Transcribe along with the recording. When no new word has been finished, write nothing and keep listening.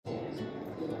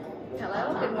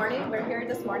Hello, good morning. We're here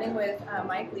this morning with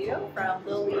Mike Leto from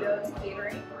Lil Leto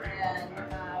Catering, and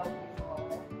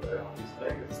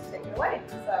just take it away.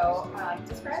 So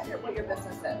describe what your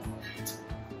business is.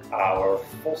 We're a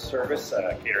full-service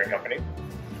catering company.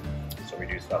 So we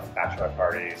do stuff, bachelor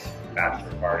parties,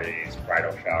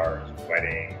 bridal showers,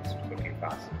 weddings, cooking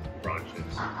classes,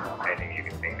 brunches, anything you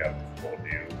can think of, we'll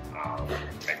do.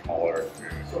 Make all our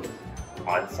food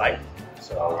on site.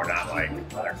 So we're not like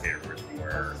other caterers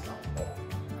where we'll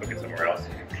cook it somewhere else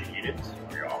and reheat it.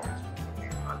 We're always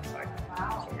cooking on site.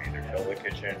 So we either fill the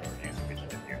kitchen or use the kitchen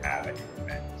if you have any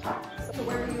event. So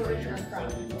where are you originally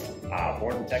from?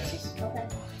 Born in Texas. Okay.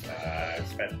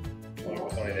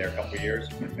 Was only there a couple of years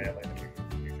with my family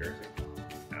in New Jersey,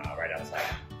 right outside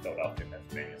Philadelphia,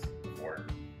 Pennsylvania, border.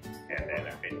 And then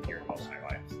I've been here most of my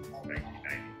life since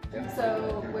 1990.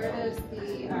 So where does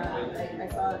the, I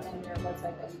saw in your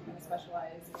website that you kind of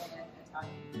specialize in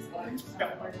Italian cuisine. So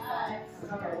where does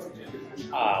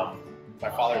that my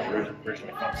father's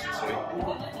originally from Sicily,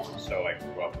 so I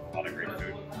grew up with a lot of great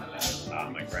food.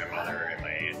 My grandmother and my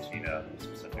aunt Tina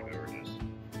specifically were just,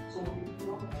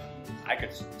 I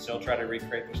could still try to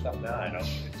recreate their stuff now. I know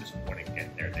it just wouldn't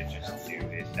get there. They just do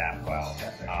it that well.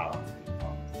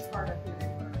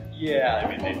 Yeah, I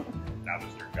mean, that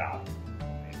was their job. I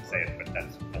hate to say it, but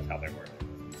that's how they were.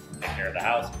 Take care of the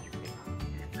house, and you cook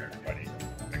food for everybody.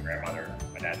 My grandmother,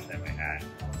 my dad's family had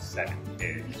 7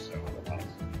 kids, so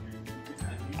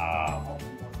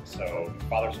so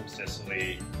father's from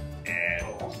Sicily, and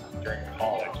during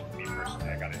college, me personally,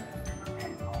 I got into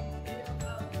food.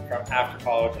 From after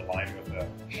college, aligned with a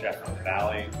chef in the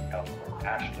Valley, got more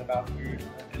passionate about food,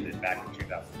 and then back in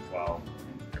 2012,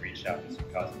 I reached out to some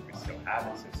cousins we still have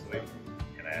in Sicily,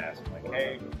 and I asked them, like,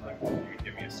 hey, you could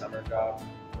give me a summer job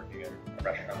working at a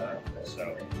restaurant. So I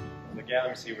was like, yeah, let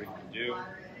me see what you can do.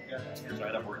 So I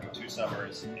ended up working 2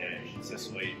 summers in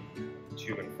Sicily,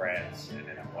 2 in France, and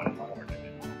then 1 in Florida.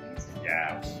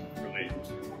 Yeah, it was really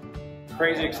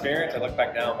crazy experience. I look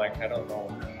back now, I'm like, I don't know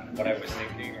what I was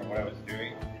thinking or what I was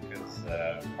doing,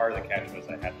 because part of the catch was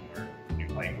I had to learn new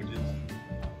languages.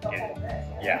 And,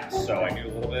 yeah, so I knew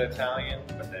a little bit of Italian,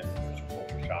 but then it was a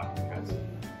culture shock because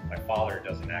my father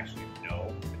doesn't actually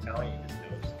know Italian, he just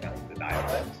knows kind of the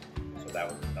dialect. So that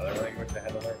was another language I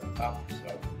had to learn on top. So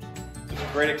it was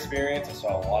a great experience. I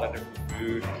saw a lot of different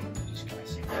food, just kind of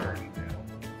submerged in a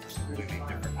completely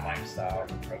different lifestyle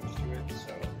approach to it.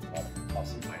 So a lot of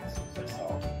plus and minuses I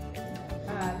saw.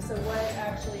 So what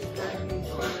actually drove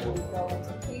you to go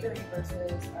into catering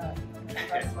versus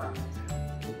restaurant?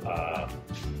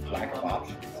 Lack of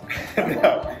options. No,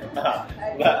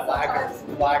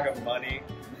 lack of money.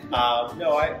 No,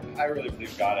 I really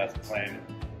believe God has a plan.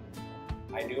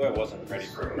 I knew I wasn't ready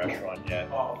for a restaurant yet.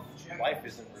 Life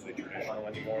isn't really traditional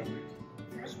anymore.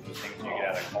 Some of the things you get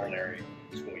out of culinary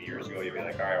school years ago, you'd be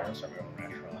like, all right, I want to start my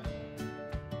own restaurant.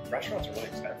 Restaurants are really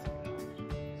expensive now. You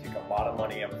take a lot of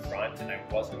money up front, and I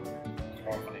wasn't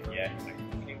confident yet. Like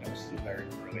cooking, I was still very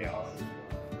early on.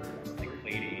 Like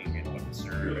plating and what to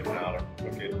serve and how to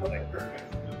cook it.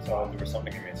 So there was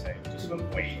something in me saying, just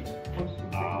wait.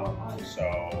 So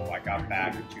I got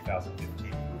back in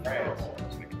 2015 from France. I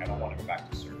was like, I don't want to go back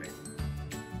to serving.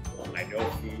 I know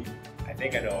food. I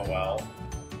think I know it well.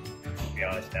 To be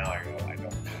honest, now I go, I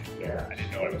don't know. I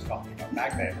didn't know what I was talking about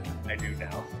back then. I do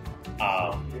now. And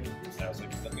I was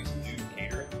like, let me do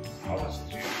catering. I'll just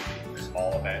do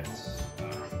small events,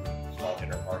 small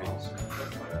dinner parties,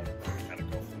 kind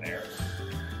of go from there.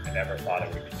 I never thought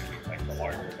it would be doing like the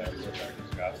larger events that I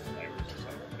discussed. And I was just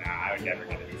like, nah, I would never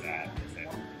gonna do that. And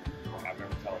I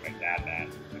remember telling my dad that.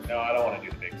 Like, no, I don't want to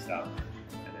do the big stuff.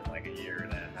 And then like a year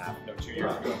and a half, no, 2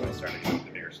 years ago, when I started doing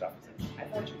the bigger stuff, I said, I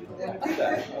thought you didn't want to do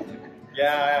that.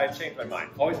 Yeah, I changed my mind.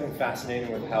 Always been fascinated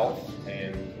with health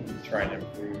and trying to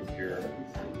improve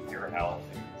your health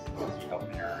and be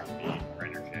healthier and be more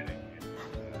energetic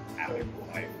and happy with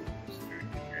life. Food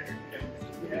and your energy.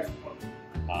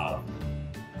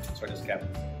 So I just kept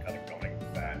kind of going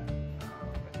with that.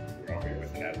 And growing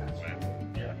with it as it went.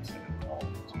 Like I said, it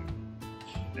evolved into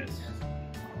this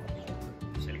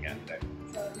sitting at today.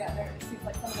 So yeah, it seems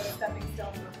like some of the stepping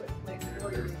stones were put in place for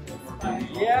you.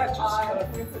 Yeah, just kind of,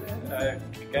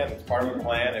 again, it's part of a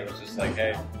plan. It was just like,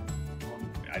 hey,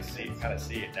 I kind of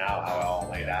see it now, how it all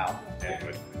laid out. And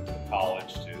with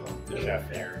college to the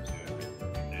chef here to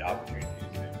the opportunities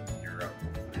in Europe.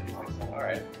 All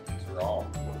right, these are all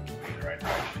in the right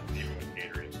direction, even with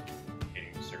catering,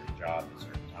 getting to certain jobs at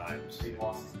certain times,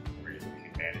 where you can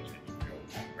manage it, you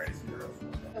feel ready to grow.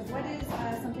 What is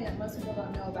something that most people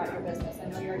don't know about your business? I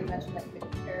know you already mentioned that you can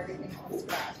prepare everything from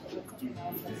scratch, but what's something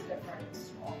else that's different?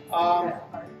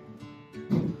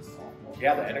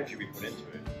 yeah, the energy we put into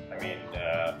it. I mean,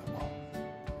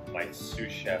 my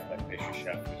sous chef, my pastry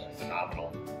chef, was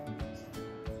phenomenal.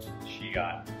 She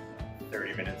got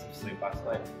 30 minutes of sleep last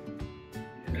night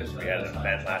because we had an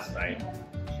event last night.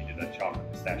 She did a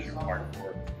chocolate pistachio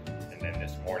parkour, and then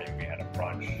this morning we had a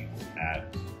brunch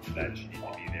that she needed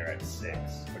to be there at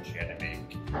 6, but she had to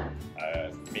make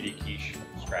mini quiche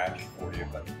from scratch for you.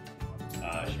 But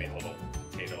she made little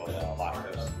potato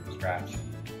latkes from scratch.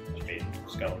 She made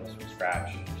scones from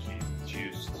scratch. She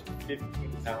juiced 15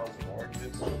 pounds of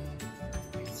oranges,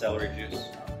 celery juice,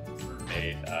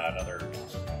 made another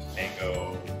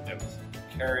mango, there was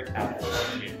carrot, apple,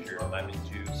 ginger, lemon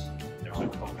juice, there was a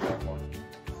coconut one.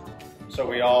 So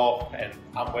we all, and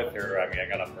I'm with her, I mean I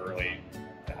got up early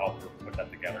to help her put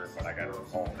that together, but I got her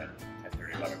home at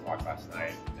 10:30, 11 o'clock last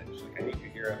night, and she's like, I need you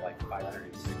here at like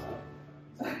 5:36.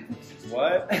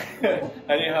 What?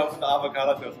 I need help with the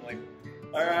avocado toast. I'm like,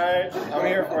 alright, I'm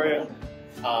here for you.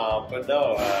 But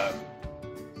no,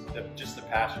 just the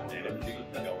passion and energy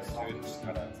to go into it, just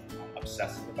kind of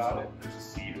obsessive about it,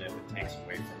 even if it takes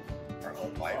away from our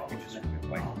own life. We just really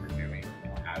like what we're doing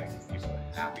and having people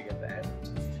happy at the end.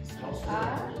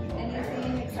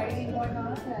 Anything exciting going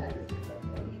on that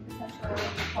potentially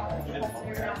cause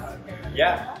customers?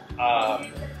 Yeah,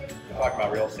 we're talking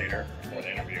about real estate for an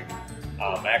interview.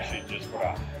 I actually just put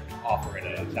an offer in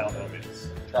a townhome in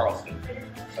Charleston.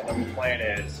 So the plan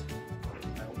is,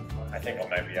 I think I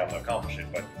might be able to accomplish it,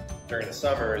 but during the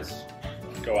summers,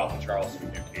 go out to Charleston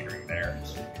and do catering there.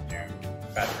 So you can do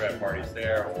bachelorette parties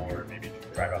there, or maybe you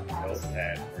can drive out to Hilton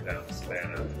Head or down to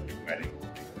Savannah and do weddings,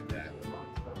 things like that.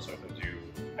 So they'll do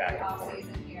back and forth.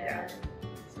 Yeah.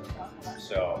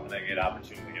 So, and I get an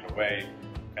opportunity to get away,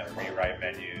 kind of rewrite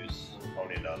menus,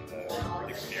 hone in on the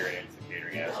experience, the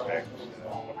catering aspect,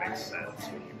 what makes sense,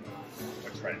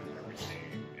 what's right into everything.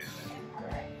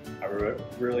 I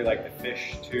really like the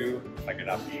fish too. If I get an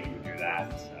opportunity to do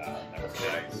that, that would be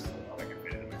nice. If I can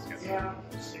fit it in my schedule.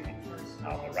 We'll see.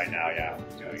 But right now, yeah, I'm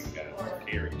doing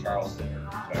catering in Charleston.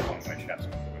 So I have one of my chefs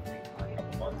with me for a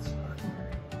couple months.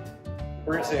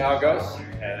 We're gonna see how it goes,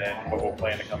 and then but we'll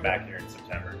plan to come back here in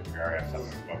September because we already have some of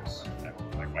the books,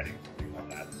 like weddings and things like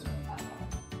that.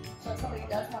 So if somebody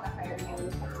does want to hire you,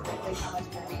 typically how much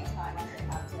more lead time do they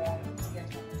have to get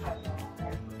to the schedule?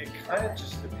 It kind of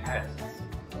just depends.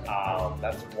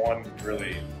 That's one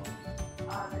really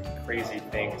crazy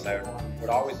thing. Is I would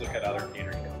always look at other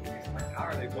catering companies like, how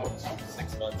are they booked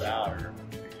 6 months out or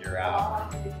a year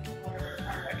out?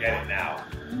 I get it now.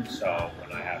 So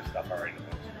when I have stuff already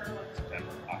booked in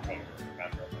September, October,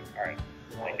 November, I'm like, all right,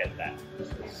 I get that.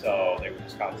 So they would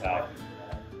just contact.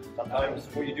 Sometimes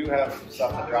you do have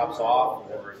stuff that drops off,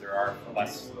 or there are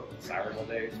less desirable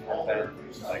days for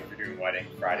events. Like if you're doing wedding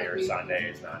Friday or Sunday,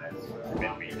 it's not as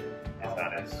midweek. It's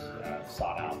not as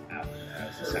sought out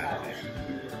as a Saturday.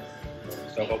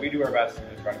 So, but we do our best to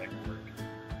try to make it work.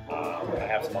 I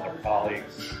have some other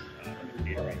colleagues in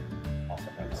catering. I'll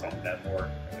sometimes send them work,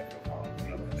 and I feel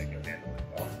confident that they can handle it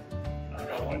well.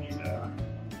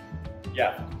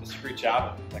 Yeah, just reach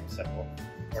out. Like I said,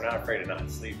 we're not afraid of not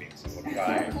sleeping, so we'll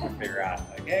try and figure out,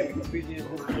 like, hey, we can squeeze you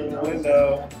in this little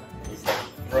window, just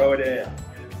throw it in,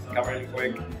 cover it in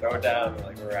quick, throw it down, and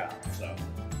like we're out. So,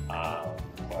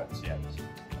 but yeah, just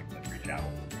like reach out.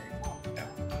 Yeah.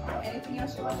 Anything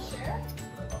else you want to share?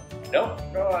 No,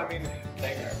 I mean, I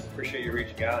appreciate you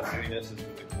reaching out and doing this. It's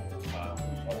really cool.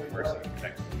 One person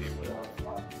connects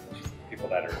with people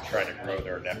that are trying to grow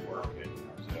their network and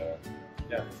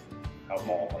yeah, help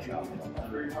all of us out.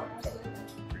 So,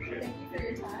 appreciate it. Thank you for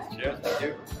your time. Cheers, thank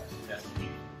you.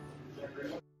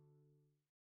 Yeah.